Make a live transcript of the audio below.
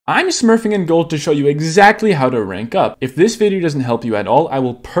I'm smurfing in gold to show you exactly how to rank up. If this video doesn't help you at all, I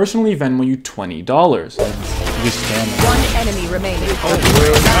will personally Venmo you $20. One enemy remaining.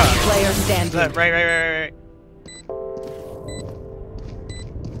 Last player standing. Right.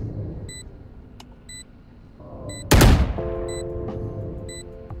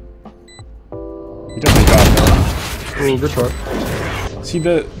 He definitely got that. Ooh, good shot. See,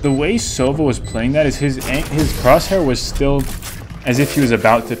 the way Sova was playing that is his crosshair was still as if he was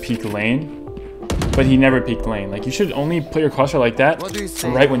about to peek lane, but he never peeked lane. Like, you should only put your crosshair like that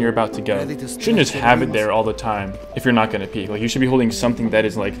right when you're about to go. You shouldn't just have it there all the time if you're not going to peek. Like, you should be holding something that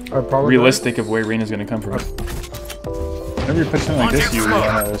is, like, realistic of where Reyna's going to come from. Whenever you put something like this, you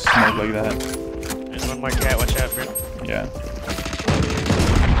want to smoke like that. There's one more cat, watch out, bro. Yeah.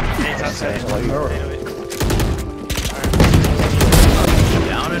 It's outside.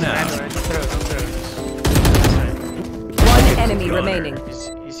 Down and out. One enemy remaining. He's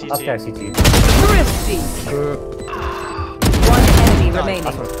CT. Last guy CT. Thrifty. One enemy remaining.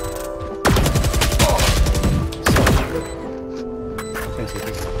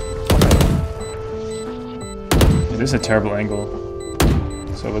 This is a terrible angle.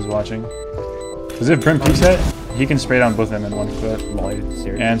 Sova's watching. Because if Brim peeks it, he can spray down both of them in one clip.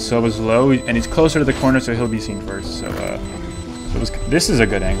 And Sova's low, and he's closer to the corner, so he'll be seen first. So, this is a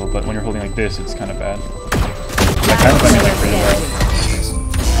good angle, but when you're holding like this, it's kind of bad. I kind of find it like pretty well.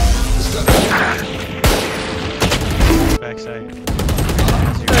 Backside.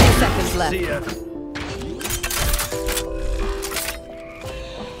 30 seconds left.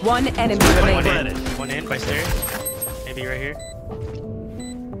 One enemy remaining. One in by stairs. Maybe right here.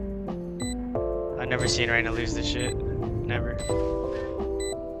 I've never seen Reyna lose this shit. Never.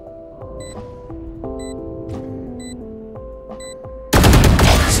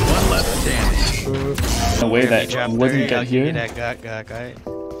 One left standing. The way that wouldn't get here. That guy.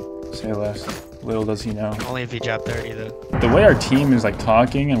 Say less. Little does he know. Only if he dropped 30 though. The way our team is like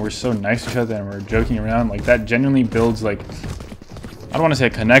talking and we're so nice to each other and we're joking around, like that genuinely builds like, I don't want to say a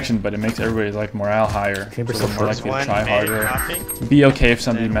connection, but it makes everybody's like morale higher. So we're more likely to try harder. Be okay if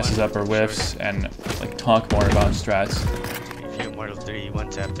somebody messes up or whiffs, and like talk more about strats. If you're Immortal 3, one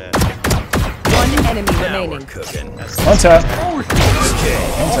tap that. One enemy Now remaining. we're cooking. One tap. Okay.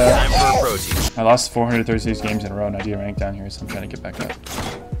 One tap. Time for a protein. I lost 436 games in a row and I do rank down here, so I'm trying to get back up.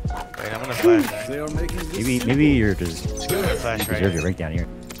 Wait, I'm gonna flash that. Maybe you're just Flash right deserve your rank down here.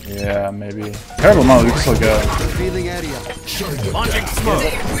 Yeah, maybe. Terrible moment, we can still go. Launching smoke.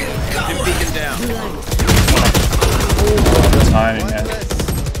 Active beacon down. The timing, man.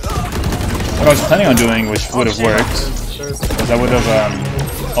 What I was planning on doing, which would have worked, is I would have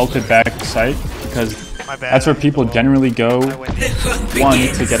ulted back site, because that's where people generally go, one,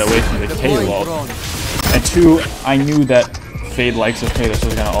 to get away from the K wall, and two, I knew that Fade likes a K, so I was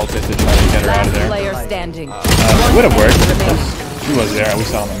going to ult it to try to get her out of there. Player standing. It would have worked. She was there, we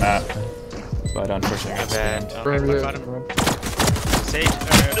saw on the map. But unfortunately, I got scammed.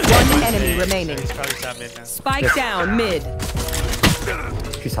 One enemy remaining. He's probably top mid now. Spike down mid.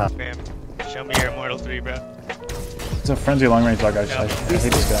 She's hot. Bam. Show me your Immortal 3, bro. It's a frenzy long range dog, guys. I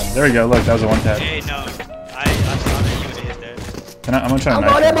hate this gun. There we go, look, that was a one tap. Hey, no. I saw that you would have hit that. I'm gonna try to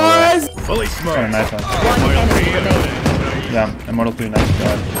knife him. Fully Trying to smoked. knife him. One enemy remaining. Yeah, Immortal 3, nice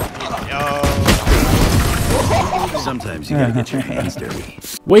god. Yo. Sometimes you gotta get your hands dirty.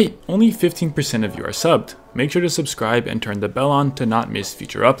 Wait, only 15% of you are subbed. Make sure to subscribe and turn the bell on to not miss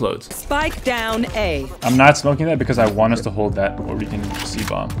future uploads. Spike down A. I'm not smoking that because I want us to hold that where we can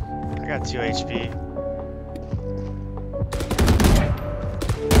C-bomb. I got 2 HP.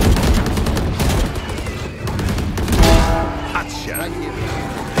 Hot shot.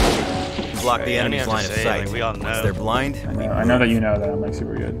 Block the enemy's line of sight. Like, we all Once know. they're blind, I know that you know that. I'm like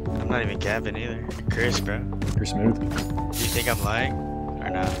super good. I'm not even capping either. Chris, bro. Do You're smooth. you think I'm lying? Or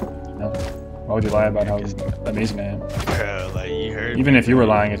not? No. Why would you lie about how amazing I am? Bro, like, you heard Even me, if you were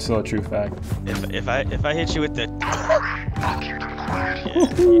bro. lying, it's still a true fact. If I hit you with the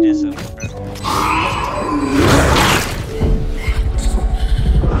yeah, you did something, bro.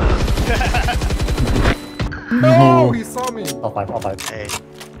 No, he saw me. All five. Hey.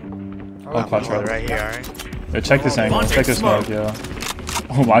 I'll clutch I'm right. right here, alright? Yo, check this angle. Check this smoke, yo.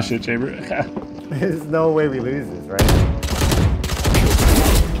 Oh, watch it, Chamber. There's no way we lose this, right?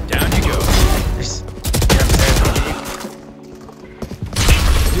 down you go.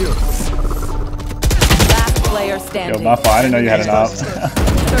 Last player Yo, standing. my fault. I didn't know you had an op. 30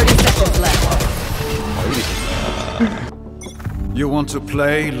 seconds left. You want to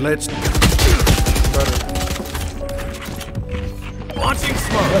play? Let's. Launching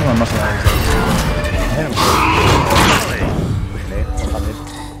smoke. Everyone must know.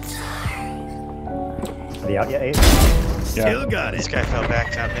 he out yet, 8? Still got This it. guy fell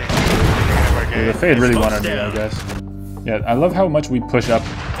back top mid. Yeah, the fade really wanted me, I guess. Yeah, I love how much we push up,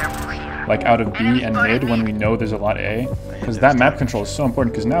 like out of B and mid when we know there's a lot A, because that map control is so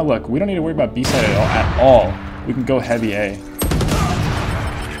important. Because now look, we don't need to worry about B side at all. We can go heavy A.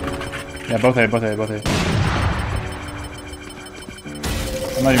 Yeah, both A, both A, both A.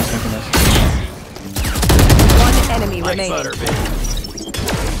 I'm not even thinking this. One enemy Like remaining. butter, baby.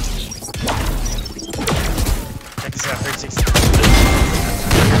 Check this out, 360.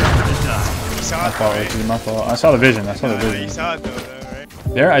 You saw My it, fault, right? Richie, my fault. I saw the vision. I saw the You vision. saw it though, right?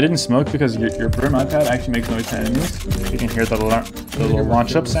 There, I didn't smoke because your broom iPad actually makes noise to enemies. You can hear the little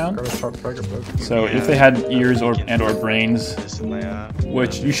launch up sound. So if they had ears or brains, This is my,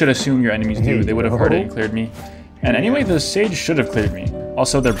 which you should assume your enemies do, they would have heard it and cleared me. And anyway, the sage should have cleared me.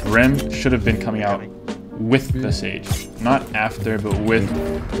 Also, their brim should have been coming out with the sage, not after, but with.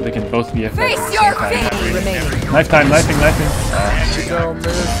 So they can both be effective. Face your fate! Remaining. Knife time, knifing.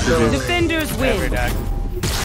 Defenders win. Dog.